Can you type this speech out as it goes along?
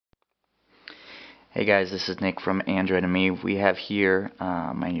Hey guys, this is Nick from Android and Me. We have here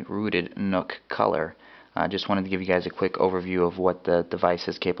my rooted NOOK Color. Just wanted to give you guys a quick overview of what the device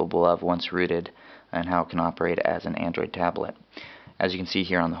is capable of once rooted and how it can operate as an Android tablet. As you can see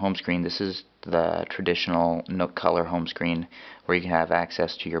here on the home screen, this is the traditional NOOK Color home screen where you can have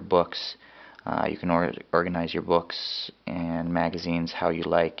access to your books. You can organize your books and magazines how you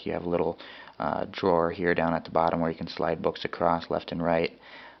like. You have a little drawer here down at the bottom where you can slide books across left and right.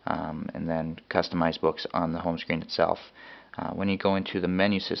 And then customize books on the home screen itself. When you go into the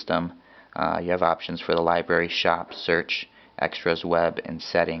menu system, you have options for the library, shop, search, extras, web, and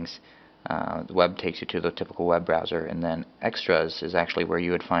settings. The web takes you to the typical web browser, and then extras is actually where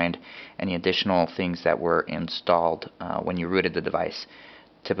you would find any additional things that were installed when you rooted the device.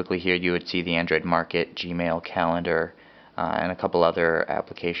 Typically here you would see the Android Market, Gmail, Calendar, and a couple other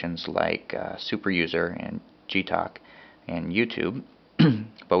applications like SuperUser and Gtalk and YouTube.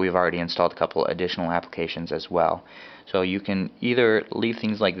 But we've already installed a couple additional applications as well. So you can either leave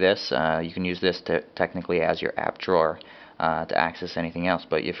things like this, you can use this to technically as your app drawer to access anything else,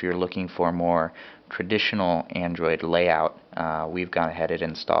 but if you're looking for more traditional Android layout, we've gone ahead and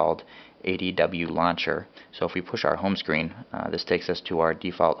installed ADWLauncher. So if we push our home screen, this takes us to our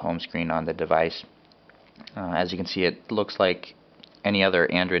default home screen on the device. As you can see, it looks like any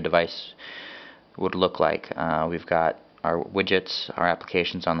other Android device would look like. We've got our widgets, our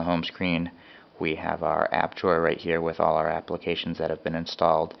applications on the home screen. We have our app drawer right here with all our applications that have been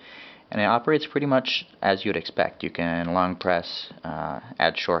installed, and it operates pretty much as you'd expect. You can long press,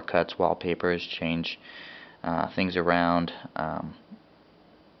 add shortcuts, wallpapers, change things around.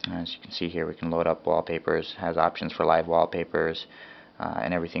 As you can see here, we can load up wallpapers, has options for live wallpapers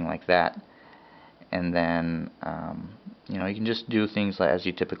and everything like that. And then you can just do things as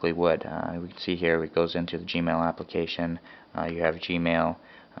you typically would. We can see here it goes into the Gmail application. You have Gmail,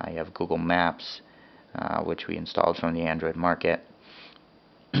 you have Google Maps, which we installed from the Android Market.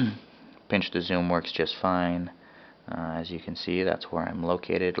 Pinch to zoom works just fine. As you can see, that's where I'm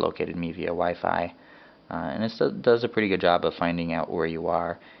located me via Wi-Fi. And it does a pretty good job of finding out where you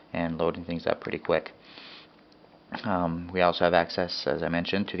are and loading things up pretty quick. We also have access, as I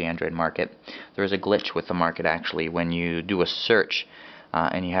mentioned, to the Android Market. There is a glitch with the Market actually. When you do a search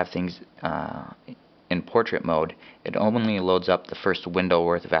and you have things in portrait mode, it only loads up the first window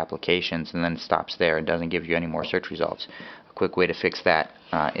worth of applications and then stops there and doesn't give you any more search results. A quick way to fix that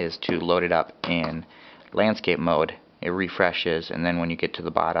is to load it up in landscape mode. It refreshes, and then when you get to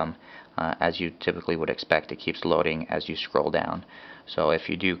the bottom, as you typically would expect, it keeps loading as you scroll down. So if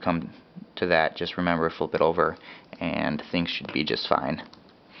you do come to that, just remember to flip it over and things should be just fine.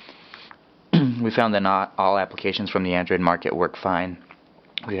 We found that not all applications from the Android Market work fine.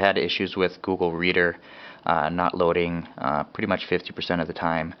 We had issues with Google Reader not loading pretty much 50% of the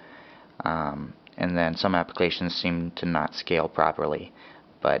time, and then some applications seem to not scale properly.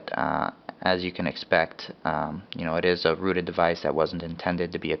 But as you can expect, it is a rooted device that wasn't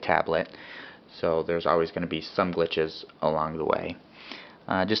intended to be a tablet, so there's always going to be some glitches along the way.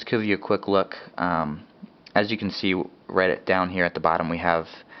 Just to give you a quick look, as you can see right down here at the bottom, we have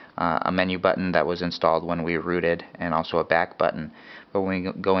a menu button that was installed when we rooted, and also a back button. But when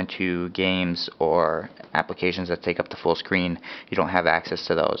we go into games or applications that take up the full screen, you don't have access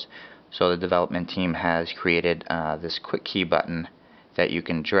to those. So the development team has created this quick key button that you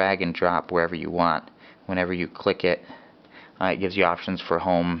can drag and drop wherever you want. Whenever you click it, it gives you options for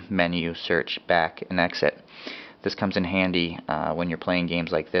home, menu, search, back, and exit. This comes in handy when you're playing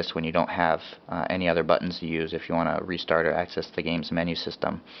games like this, when you don't have any other buttons to use if you want to restart or access the game's menu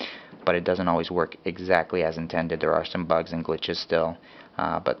system. But it doesn't always work exactly as intended. There are some bugs and glitches still,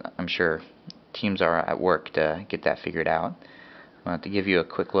 but I'm sure teams are at work to get that figured out. I want to give you a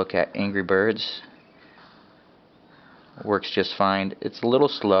quick look at Angry Birds. Works just fine. It's a little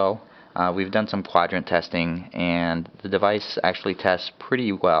slow. We've done some quadrant testing, and the device actually tests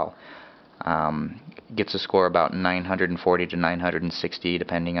pretty well. Gets a score about 940 to 960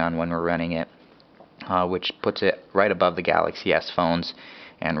 depending on when we're running it, which puts it right above the Galaxy S phones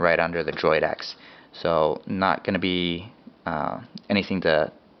and right under the Droid X. So not going to be anything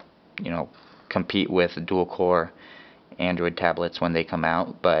to compete with dual-core Android tablets when they come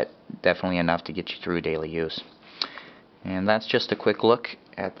out, but definitely enough to get you through daily use. And that's just a quick look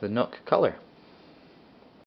at the NOOK Color.